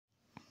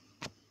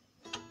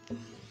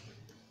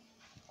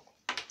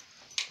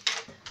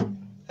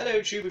Hello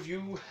tube of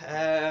you,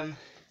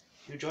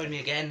 you join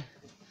me again.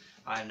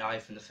 I'm Nye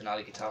from the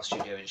Finale Guitar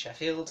Studio in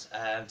Sheffield.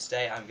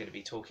 Today I'm going to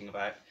be talking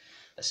about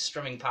a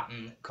strumming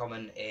pattern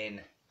common in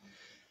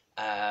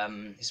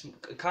it's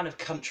a kind of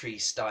country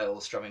style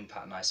strumming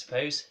pattern, I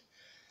suppose.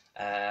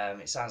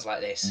 It sounds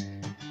like this.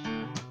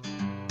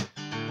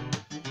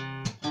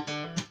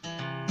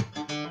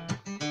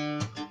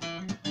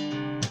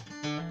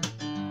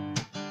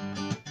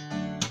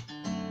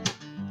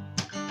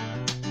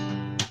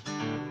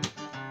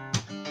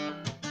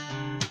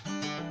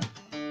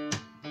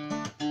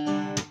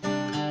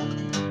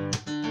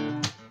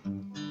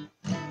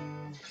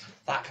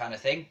 That kind of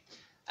thing.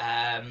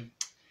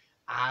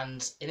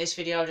 And in this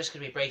video I'm just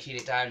going to be breaking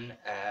it down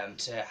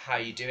to how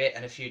you do it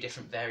and a few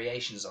different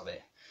variations of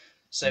it.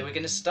 So we're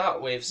going to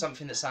start with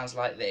something that sounds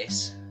like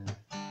this.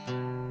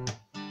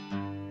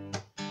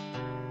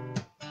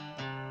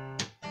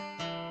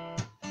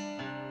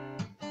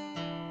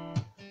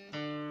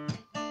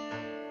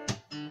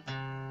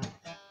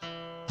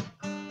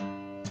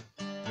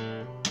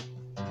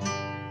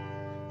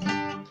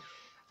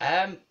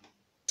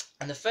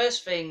 And the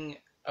first thing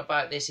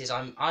about this is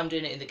I'm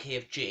doing it in the key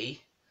of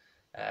G.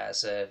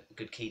 It's a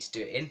good key to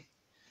do it in.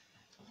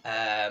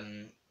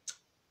 And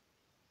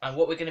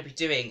what we're going to be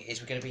doing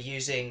is we're going to be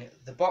using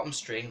the bottom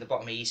string, the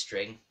bottom E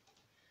string,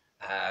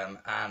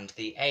 and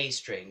the A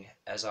string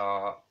as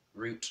our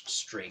root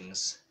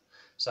strings.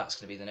 So that's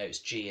going to be the notes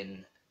G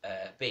and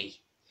B.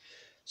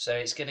 So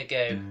it's going to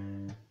go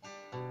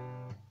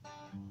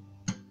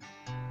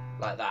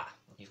like that.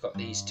 You've got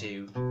these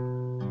two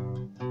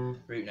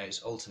root notes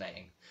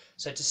alternating.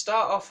 So to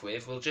start off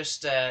with, we'll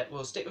just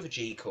we'll stick with a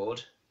G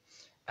chord,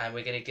 and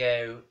we're going to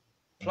go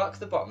pluck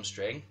the bottom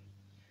string.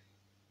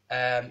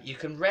 You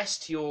can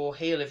rest your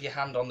heel of your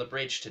hand on the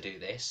bridge to do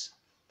this.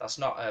 That's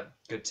not a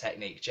good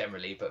technique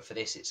generally, but for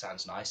this it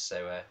sounds nice,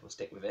 so we'll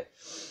stick with it.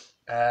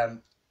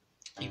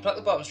 You pluck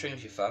the bottom string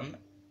with your thumb.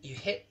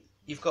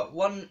 You've got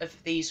one of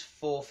these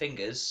four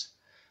fingers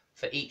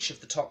for each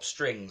of the top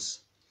strings.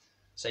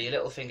 So your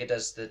little finger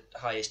does the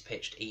highest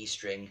pitched E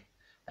string,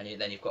 and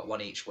then you've got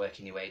one each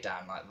working your way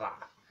down like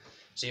that.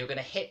 So you're going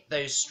to hit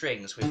those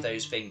strings with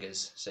those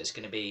fingers, so it's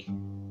going to be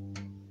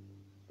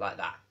like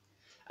that.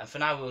 And for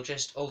now we'll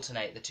just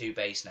alternate the two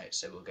bass notes,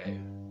 so we'll go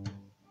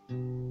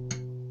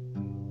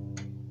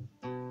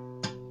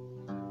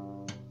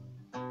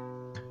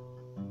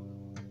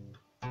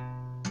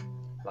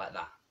like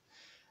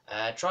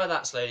that. Try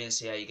that slowly and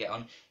see how you get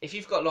on. If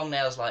you've got long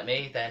nails like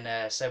me,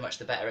 then so much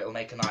the better. It'll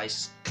make a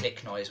nice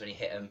click noise when you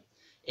hit them.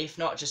 If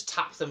not, just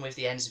tap them with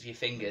the ends of your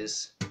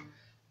fingers.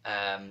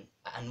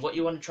 And what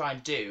you want to try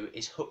and do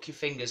is hook your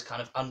fingers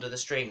kind of under the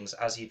strings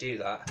as you do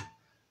that,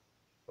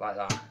 like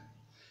that,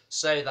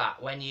 so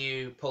that when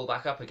you pull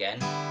back up again,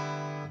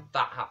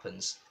 that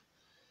happens.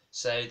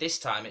 So this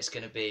time it's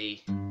going to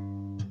be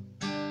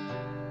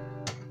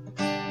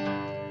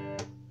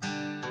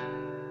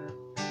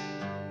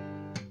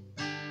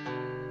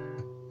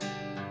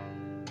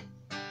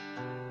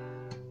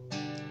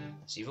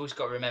so you've always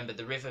got to remember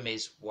the rhythm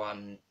is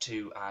 1,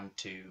 2 and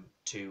 2,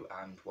 2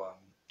 and 1,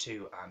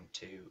 2 and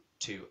 2,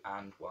 2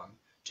 and 1,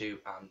 2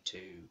 and 2,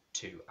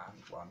 2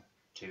 and 1,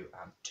 2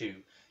 and 2,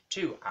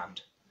 2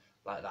 and,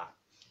 like that.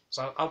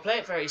 So I'll play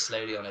it very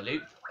slowly on a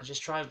loop and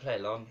just try and play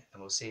along,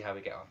 and we'll see how we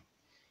get on.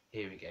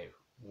 Here we go.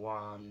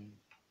 1,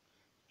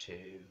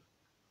 2,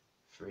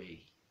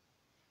 3,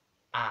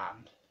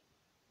 and.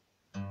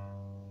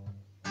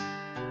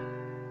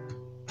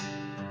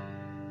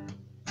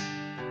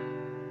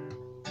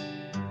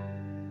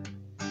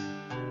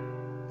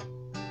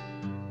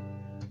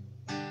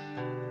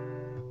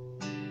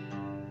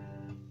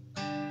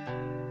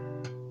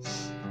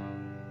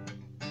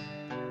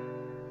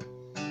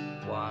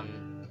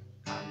 One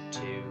and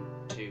two,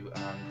 2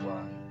 and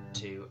 1,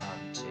 2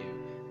 and 2,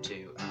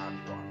 2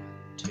 and 1,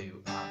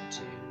 2 and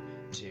 2,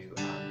 2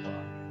 and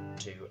 1,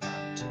 2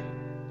 and 2,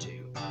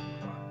 2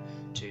 and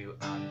 1, 2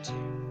 and 2,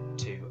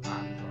 2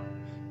 and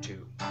 1,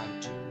 2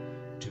 and 2,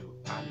 2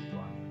 and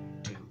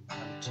 1, 2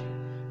 and 2,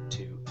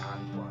 2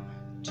 and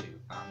 1,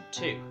 2 and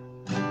 2.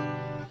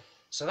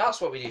 So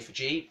that's what we do for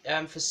G.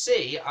 For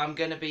C, I'm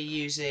going to be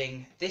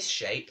using this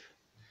shape.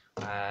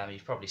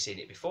 You've probably seen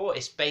it before.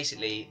 It's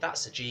basically,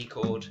 that's a G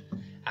chord,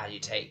 and you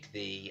take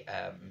the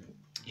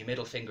your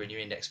middle finger and your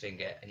index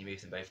finger and you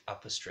move them both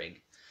up a string,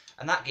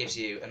 and that gives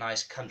you a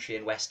nice country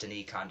and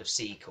western-y kind of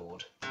C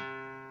chord.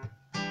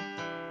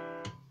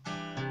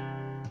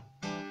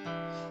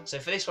 So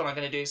for this one I'm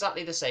going to do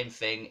exactly the same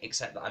thing,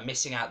 except that I'm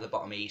missing out the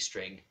bottom E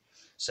string.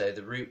 So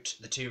the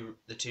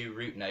two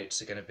root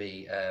notes are going to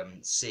be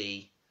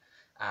C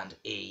and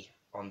E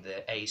on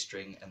the A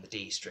string and the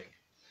D string.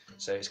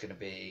 So it's going to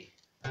be,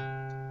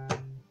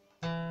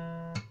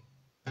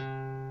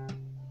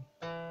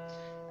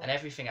 and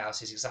everything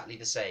else is exactly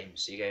the same.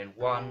 So you're going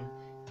 1,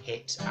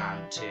 hit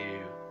and 2,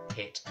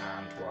 hit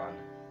and 1,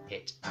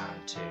 hit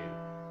and 2,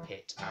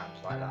 hit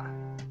and, like that.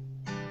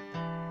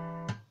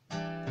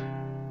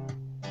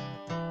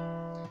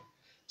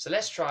 So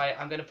let's try.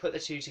 I'm going to put the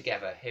two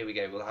together. Here we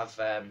go. We'll have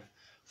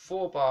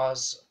 4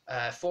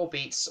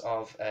 beats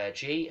of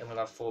G, and we'll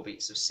have 4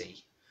 beats of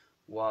C.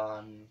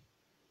 1,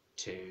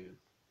 2,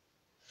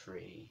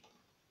 3,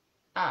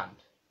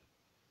 and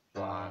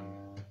 1,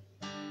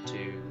 2,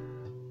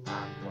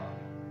 and 1,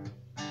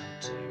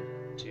 and 2,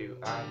 2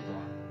 and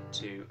 1,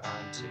 2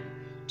 and 2,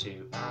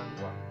 2 and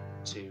 1,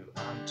 2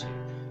 and 2,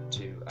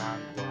 2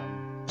 and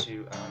 1,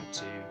 2 and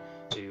 2,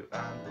 2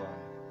 and 1,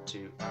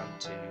 2 and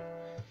 2.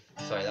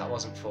 Sorry, that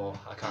wasn't 4.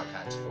 I can't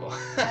count to 4.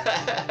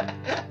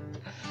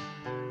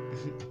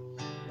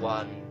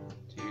 1,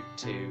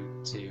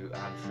 2, 2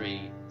 and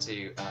 3,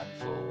 2 and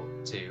 4,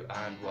 2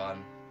 and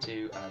 1,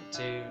 2 and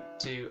 2,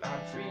 2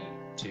 and 3,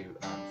 2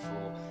 and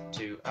 4,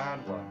 2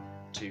 and 1,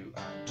 2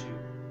 and 2,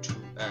 2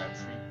 and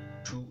 3,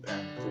 2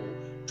 and 4,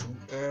 2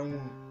 and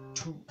 1,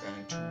 2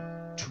 and 2,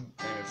 2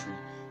 and 3,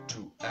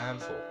 2 and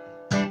 4.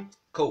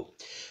 Cool.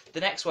 The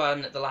next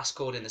one, the last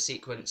chord in the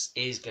sequence,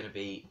 is going to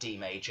be D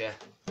major.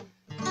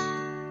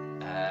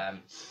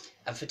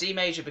 And for D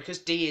major, because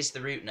D is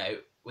the root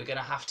note, we're going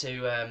to have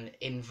to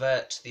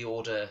invert the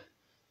order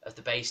of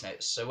the bass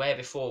notes. So where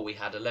before we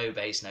had a low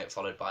bass note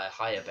followed by a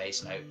higher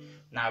bass note,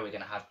 now we're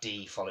going to have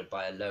D followed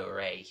by a lower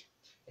A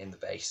in the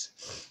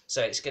bass.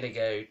 So it's going to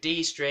go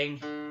D string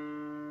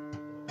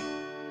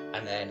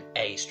and then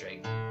A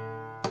string.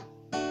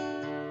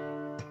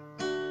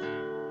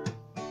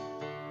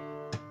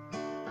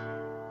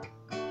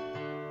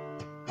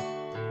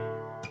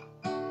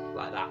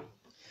 Like that.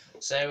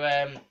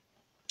 So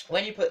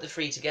when you put the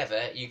 3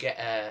 together, you get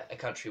a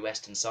country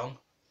western song.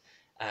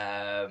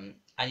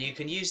 And you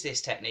can use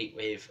this technique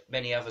with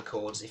many other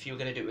chords. If you were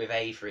going to do it with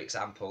A, for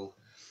example,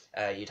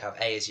 you'd have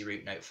A as your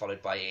root note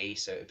followed by E,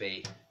 so it would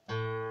be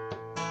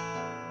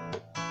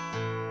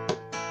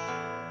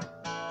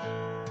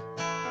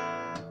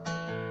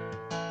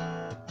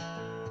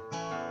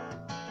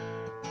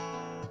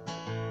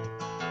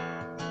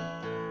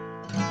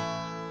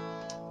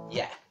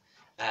yeah.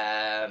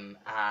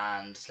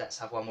 And let's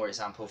have one more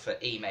example. For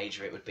E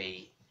major, it would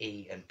be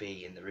E and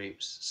B in the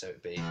roots, so it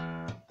would be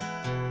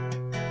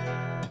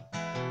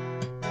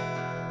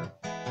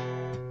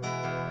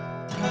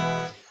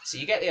so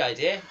you get the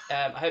idea.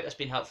 I hope that's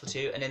been helpful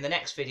too, and in the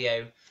next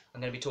video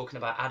I'm going to be talking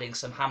about adding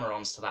some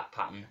hammer-ons to that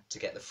pattern to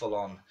get the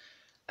full-on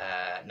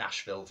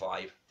Nashville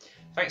vibe.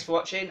 Thanks for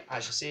watching. I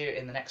shall see you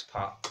in the next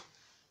part.